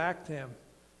given back to him.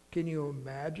 Can you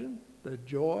imagine the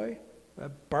joy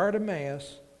that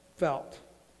Bartimaeus felt?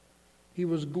 He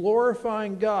was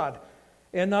glorifying God.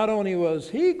 And not only was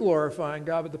he glorifying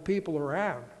God, but the people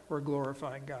around were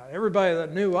glorifying God. Everybody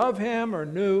that knew of him or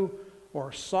knew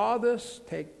or saw this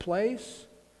take place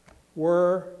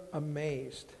were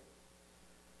amazed.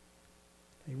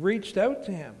 He reached out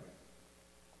to him.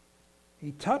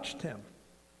 He touched him.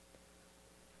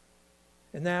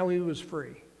 And now he was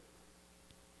free.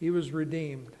 He was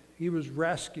redeemed. He was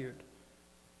rescued.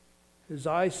 His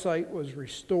eyesight was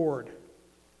restored.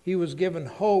 He was given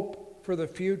hope for the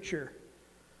future.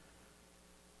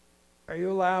 Are you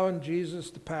allowing Jesus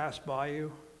to pass by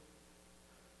you?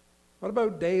 What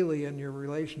about daily in your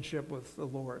relationship with the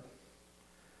Lord?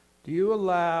 Do you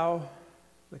allow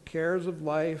the cares of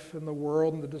life and the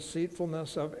world and the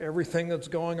deceitfulness of everything that's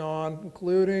going on,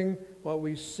 including what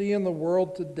we see in the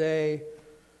world today,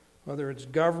 whether it's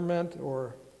government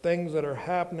or things that are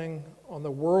happening on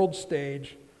the world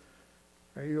stage,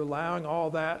 are you allowing all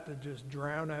that to just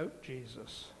drown out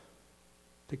Jesus?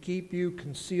 To keep you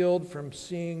concealed from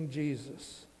seeing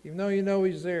Jesus, even though you know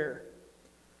he's there?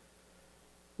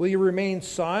 Will you remain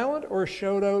silent or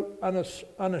shout out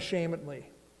unashamedly?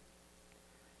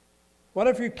 What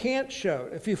if you can't shout?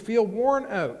 If you feel worn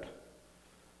out?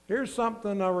 Here's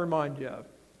something I'll remind you of.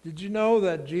 Did you know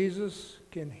that Jesus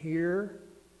can hear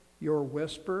your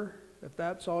whisper? If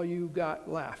that's all you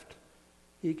got left,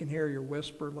 he can hear your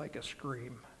whisper like a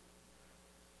scream.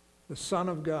 The Son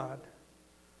of God,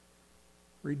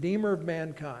 Redeemer of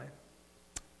mankind,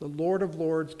 the Lord of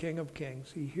lords, King of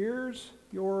kings, he hears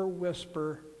your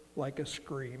whisper like a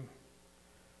scream.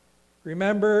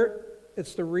 Remember,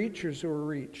 it's the reachers who were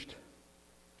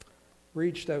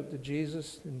reached out to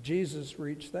Jesus, and Jesus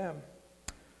reached them.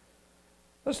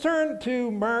 Let's turn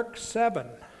to Mark 7.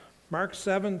 Mark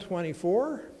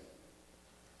 7:24.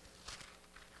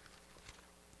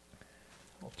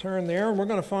 turn there, and we're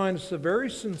going to find it's a very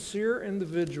sincere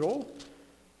individual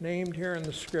named here in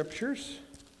the Scriptures.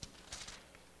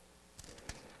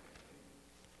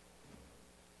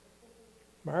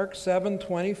 Mark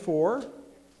 7:24.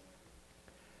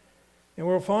 And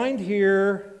we'll find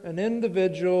here an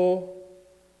individual.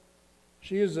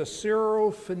 She is a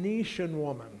Syrophoenician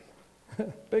woman.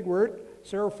 Big word,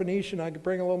 Syrophoenician. I could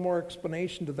bring a little more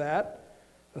explanation to that.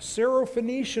 A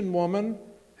Syrophoenician woman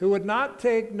who would not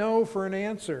take no for an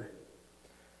answer.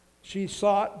 She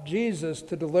sought Jesus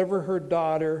to deliver her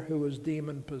daughter who was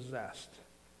demon-possessed.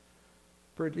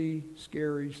 Pretty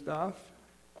scary stuff,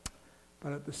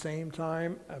 but at the same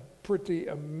time, a pretty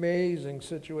amazing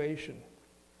situation.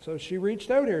 So she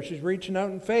reached out here. She's reaching out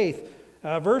in faith.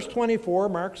 Verse 24,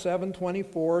 Mark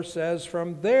 7:24 says,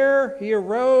 "From there he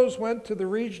arose, went to the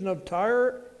region of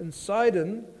Tyre and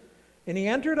Sidon, and he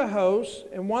entered a house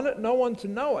and wanted no one to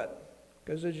know it."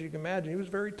 Because as you can imagine, he was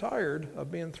very tired of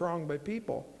being thronged by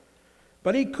people.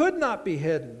 But he could not be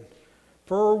hidden.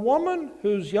 For a woman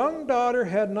whose young daughter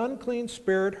had an unclean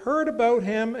spirit heard about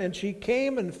him, and she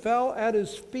came and fell at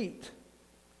his feet.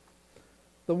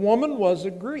 The woman was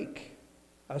a Greek,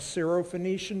 a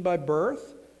Syrophoenician by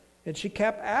birth, and she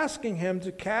kept asking him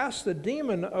to cast the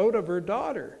demon out of her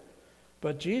daughter.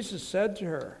 But Jesus said to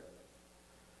her,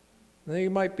 now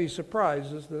you might be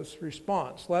surprised at this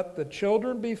response, "Let the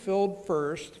children be filled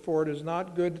first, for it is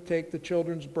not good to take the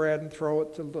children's bread and throw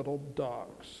it to little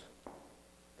dogs."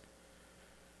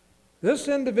 This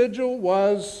individual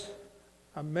was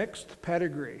a mixed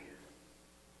pedigree.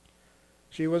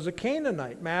 She was a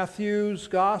Canaanite. Matthew's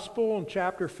Gospel in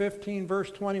chapter 15,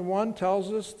 verse 21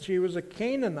 tells us she was a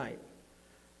Canaanite.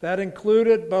 That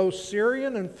included both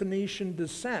Syrian and Phoenician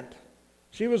descent.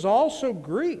 She was also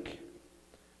Greek.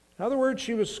 In other words,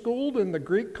 she was schooled in the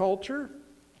Greek culture.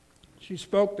 She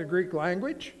spoke the Greek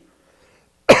language.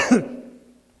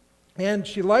 And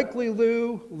she likely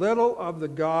knew little of the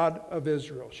God of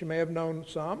Israel. She may have known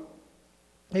some.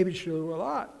 Maybe she knew a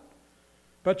lot.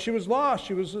 But she was lost.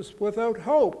 She was without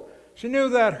hope. She knew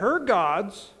that her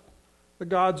gods, the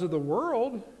gods of the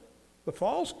world, the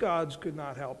false gods, could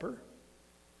not help her.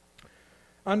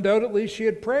 Undoubtedly, she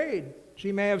had prayed.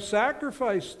 She may have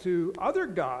sacrificed to other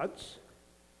gods,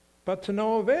 but to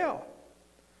no avail.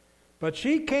 But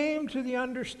she came to the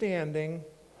understanding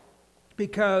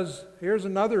because here's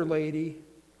another lady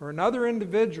or another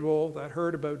individual that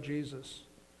heard about Jesus.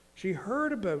 She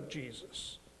heard about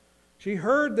Jesus. She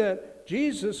heard that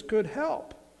Jesus could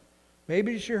help.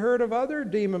 Maybe she heard of other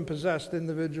demon-possessed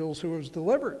individuals who was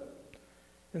delivered.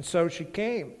 And so she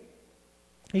came.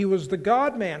 He was the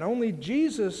God-man. Only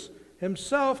Jesus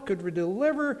himself could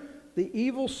deliver the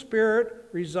evil spirit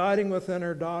residing within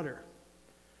her daughter.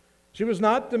 She was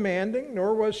not demanding,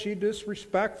 nor was she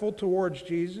disrespectful towards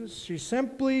Jesus. She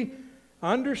simply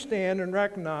understood and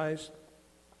recognized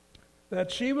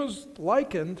that she was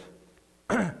likened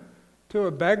to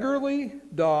a beggarly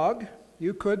dog,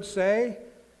 you could say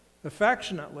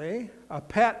affectionately, a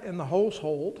pet in the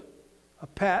household, a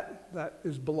pet that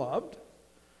is beloved.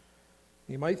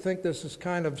 You might think this is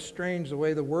kind of strange the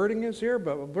way the wording is here,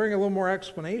 but we'll bring a little more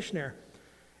explanation here.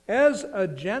 As a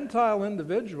Gentile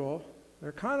individual,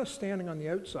 they're kind of standing on the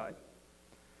outside.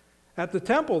 At the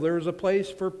temple, there was a place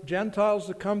for Gentiles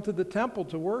to come to the temple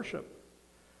to worship.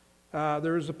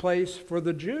 There was a place for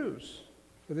the Jews,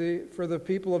 for the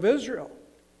people of Israel.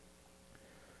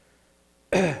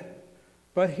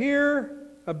 But here,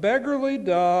 a beggarly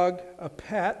dog, a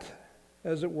pet,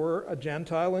 as it were, a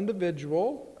Gentile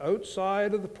individual,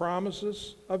 outside of the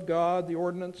promises of God, the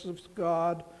ordinances of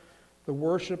God, the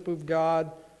worship of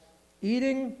God,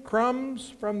 eating crumbs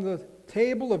from the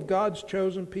table of God's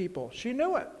chosen people. She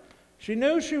knew it. She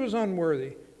knew she was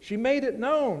unworthy. She made it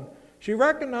known. She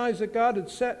recognized that God had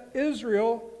set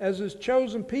Israel as his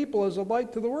chosen people, as a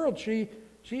light to the world. She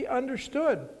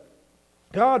understood.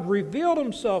 God revealed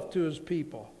himself to his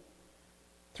people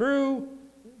through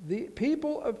the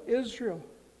people of Israel.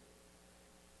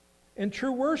 And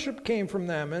true worship came from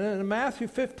them. And in Matthew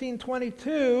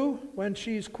 15:22, when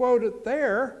she's quoted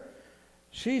there,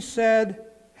 she said,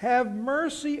 "Have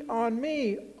mercy on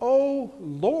me, O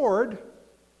Lord,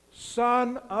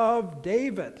 Son of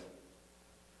David."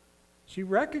 She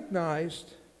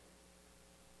recognized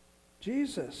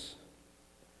Jesus.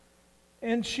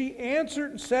 And she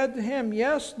answered and said to him,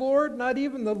 "Yes, Lord, not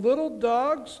even the little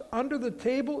dogs under the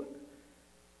table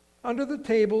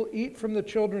eat from the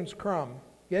children's crumb.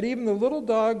 Yet even the little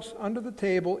dogs under the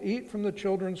table eat from the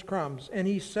children's crumbs." And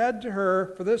he said to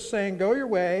her, for this saying, "Go your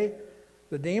way,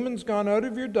 the demon's gone out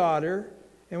of your daughter."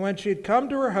 And when she had come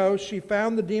to her house, she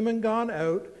found the demon gone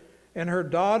out, and her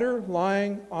daughter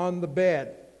lying on the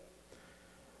bed.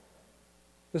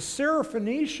 The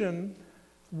Syrophoenician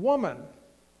woman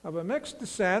of a mixed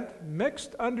descent,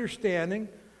 mixed understanding,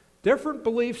 different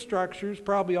belief structures,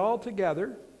 probably all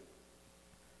together.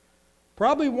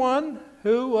 Probably one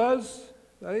who was,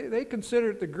 they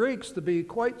considered the Greeks to be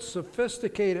quite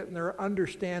sophisticated in their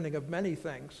understanding of many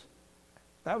things.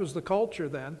 That was the culture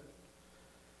then.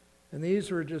 And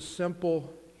these were just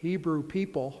simple Hebrew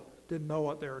people, didn't know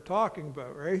what they were talking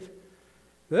about, right?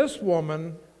 This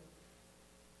woman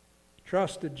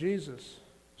trusted Jesus.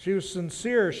 She was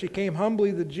sincere. She came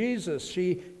humbly to Jesus.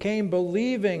 She came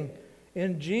believing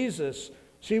in Jesus.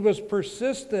 She was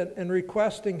persistent in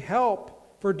requesting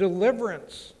help for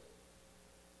deliverance.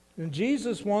 And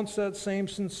Jesus wants that same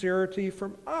sincerity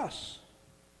from us.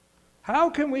 How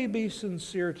can we be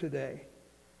sincere today?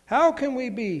 How can we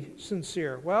be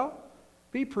sincere? Well,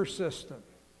 be persistent.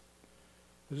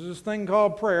 There's this thing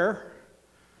called prayer.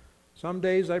 Some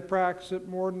days I practice it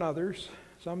more than others.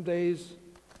 Some days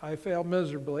I fail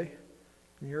miserably,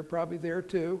 and you're probably there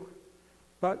too.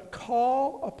 But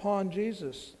call upon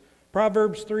Jesus.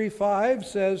 Proverbs 3:5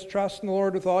 says, "Trust in the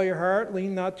Lord with all your heart,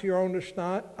 lean not to your own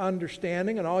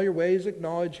understanding, in all your ways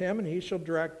acknowledge Him, and He shall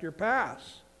direct your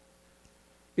paths."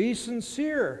 Be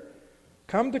sincere.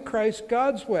 Come to Christ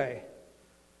God's way.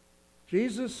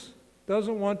 Jesus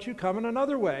doesn't want you coming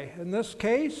another way. In this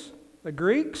case, the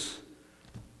Greeks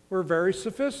were very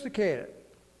sophisticated.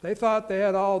 They thought they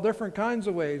had all different kinds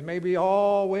of ways. Maybe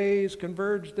all ways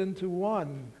converged into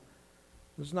one.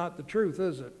 That's not the truth,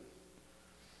 is it?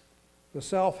 The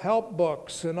self-help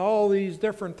books and all these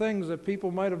different things that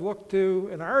people might have looked to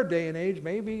in our day and age,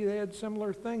 maybe they had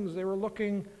similar things. They were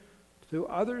looking to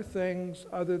other things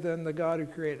other than the God who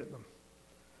created them.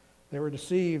 They were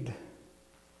deceived.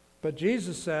 But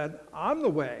Jesus said, "I'm the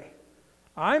way.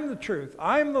 I'm the truth.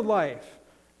 I'm the life.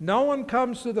 No one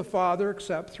comes to the Father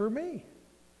except through me."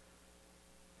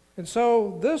 And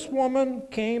so this woman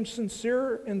came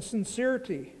sincere in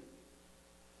sincerity.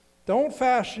 Don't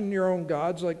fashion your own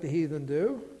gods like the heathen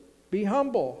do. Be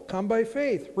humble. Come by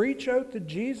faith. Reach out to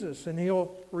Jesus and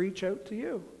He'll reach out to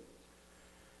you.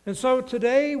 And so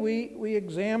today we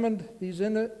examined these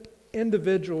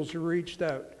individuals who reached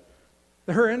out.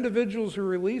 There are individuals who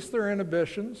released their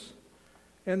inhibitions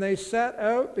and they set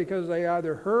out because they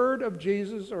either heard of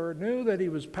Jesus or knew that He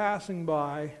was passing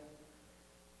by,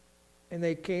 and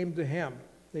they came to Him.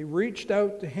 They reached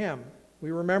out to Him.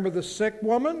 We remember the sick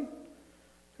woman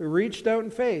who reached out in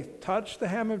faith, touched the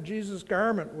hem of Jesus'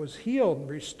 garment, was healed,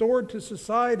 restored to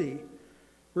society.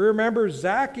 We remember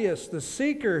Zacchaeus, the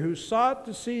seeker who sought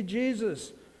to see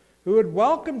Jesus, who had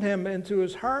welcomed Him into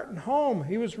his heart and home.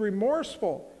 He was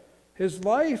remorseful. His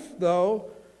life, though,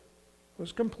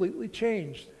 was completely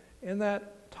changed in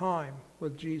that time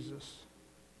with Jesus.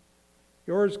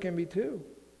 Yours can be too.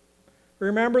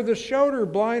 Remember the shoulder,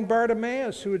 blind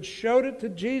Bartimaeus, who had showed it to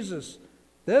Jesus.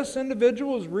 This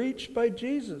individual was reached by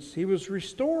Jesus. He was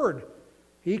restored.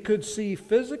 He could see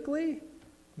physically.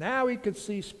 Now he could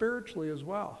see spiritually as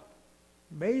well.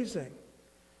 Amazing.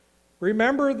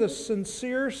 Remember the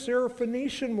sincere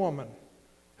Syrophoenician woman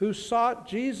who sought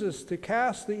Jesus to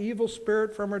cast the evil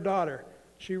spirit from her daughter.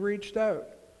 She reached out,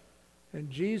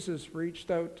 and Jesus reached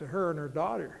out to her and her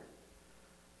daughter.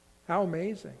 How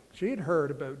amazing. She'd heard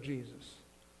about Jesus.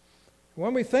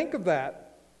 When we think of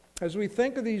that, as we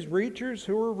think of these reachers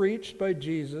who were reached by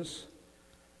Jesus,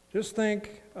 just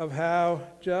think of how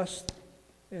just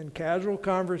in casual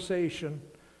conversation,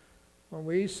 when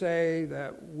we say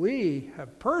that we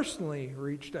have personally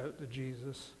reached out to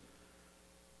Jesus,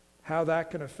 how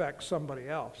that can affect somebody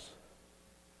else.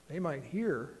 They might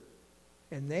hear,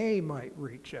 and they might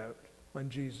reach out when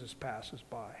Jesus passes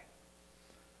by.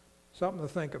 Something to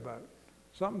think about,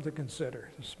 something to consider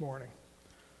this morning.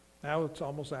 Now it's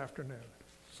almost afternoon.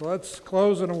 So let's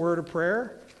close in a word of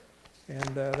prayer, and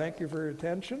thank you for your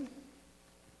attention.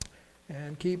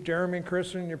 And keep Jeremy and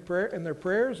Chris in their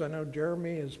prayers. I know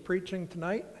Jeremy is preaching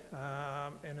tonight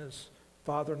in his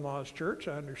father-in-law's church,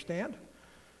 I understand.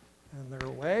 And they're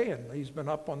away, and he's been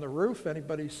up on the roof.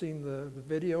 Anybody's seen the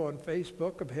video on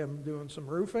Facebook of him doing some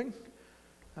roofing?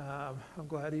 I'm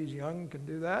glad he's young and can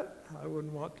do that. I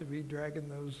wouldn't want to be dragging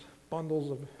those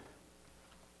bundles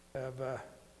of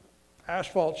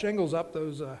asphalt shingles up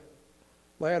those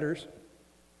ladders.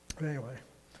 But anyway,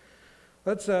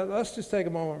 let's just take a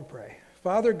moment and pray.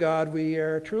 Father God, we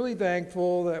are truly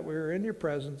thankful that we're in your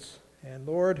presence. And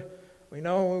Lord, we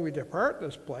know when we depart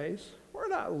this place, we're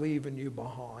not leaving you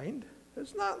behind.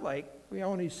 It's not like we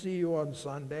only see you on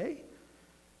Sunday.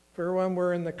 For when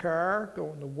we're in the car,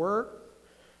 going to work,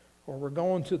 or we're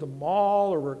going to the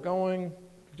mall, or we're going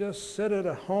just sit at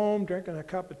a home drinking a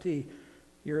cup of tea,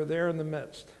 you're there in the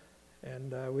midst.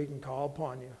 and we can call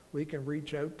upon you. We can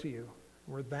reach out to you.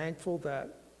 We're thankful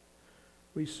that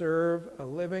we serve a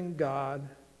living God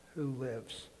who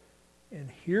lives and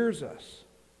hears us,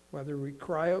 whether we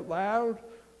cry out loud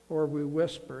or we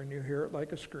whisper and you hear it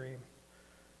like a scream.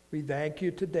 We thank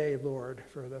you today, Lord,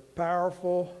 for the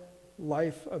powerful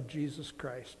life of Jesus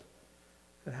Christ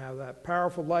and how that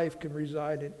powerful life can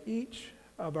reside in each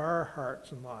of our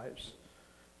hearts and lives.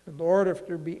 And Lord, if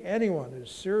there be anyone who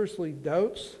seriously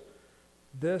doubts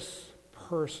this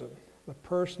person, the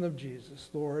person of Jesus,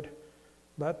 Lord,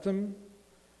 let them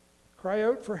cry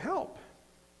out for help.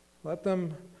 Let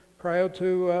them cry out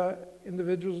to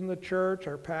individuals in the church,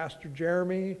 our Pastor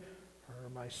Jeremy, or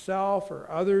myself, or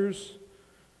others,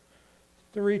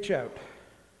 to reach out.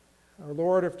 Or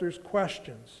Lord, if there's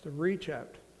questions, to reach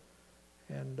out.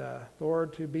 And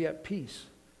Lord, to be at peace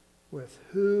with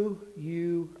who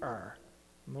you are.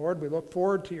 Lord, we look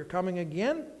forward to your coming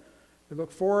again. We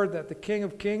look forward that the King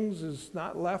of Kings has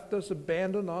not left us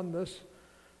abandoned on this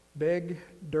big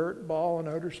dirt ball in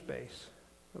outer space.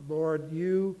 But Lord,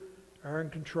 you are in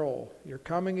control. You're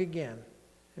coming again.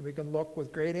 And we can look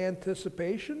with great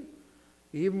anticipation,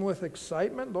 even with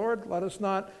excitement. Lord, let us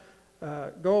not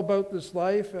go about this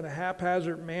life in a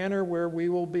haphazard manner where we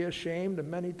will be ashamed. And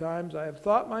many times I have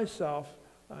thought myself,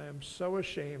 I am so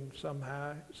ashamed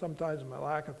sometimes of my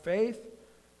lack of faith,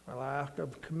 my lack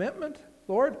of commitment.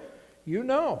 Lord, you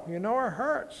know our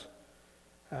hearts.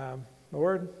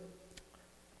 Lord,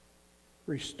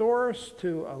 restore us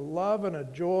to a love and a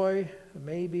joy that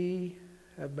maybe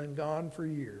have been gone for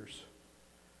years.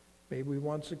 Maybe we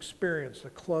once experienced a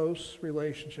close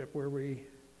relationship where we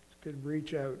could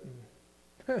reach out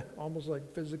and almost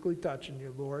like physically touching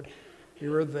you, Lord.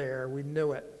 You were there. We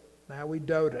knew it. Now we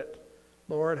doubt it.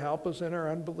 Lord, help us in our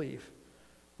unbelief.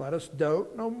 Let us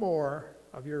doubt no more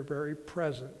of your very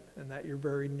present and that you're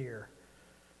very near.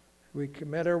 We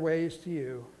commit our ways to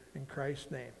you in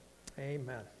Christ's name.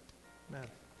 Amen. Amen.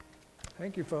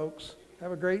 Thank you, folks.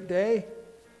 Have a great day.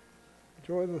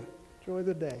 Enjoy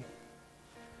the day.